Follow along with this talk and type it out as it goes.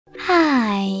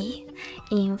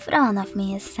In front of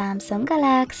me is Samsung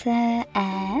Galaxy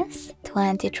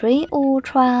S23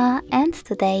 Ultra, and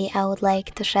today I would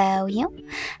like to show you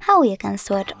how you can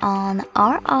switch on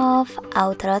or off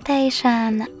auto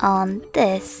rotation on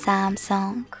this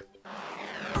Samsung.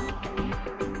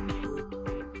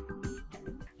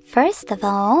 First of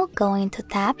all, go into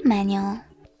Tab menu.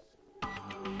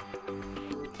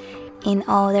 In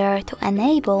order to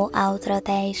enable auto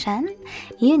rotation,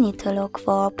 you need to look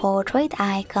for portrait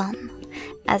icon.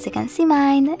 As you can see,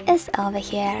 mine is over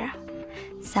here.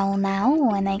 So now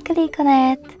when I click on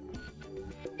it,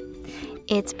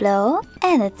 it's blue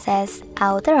and it says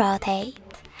auto rotate.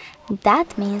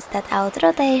 That means that auto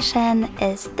rotation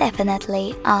is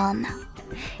definitely on.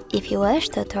 If you wish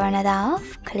to turn it off,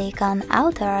 click on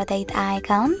auto rotate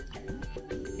icon.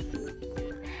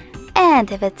 And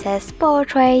if it says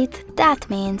portrait, that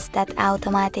means that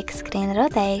automatic screen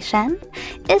rotation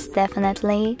is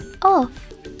definitely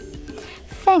off.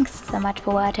 Thanks so much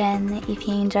for watching. If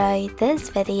you enjoyed this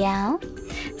video,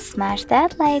 smash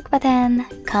that like button,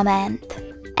 comment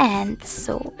and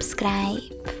subscribe.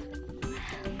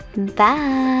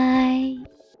 Bye!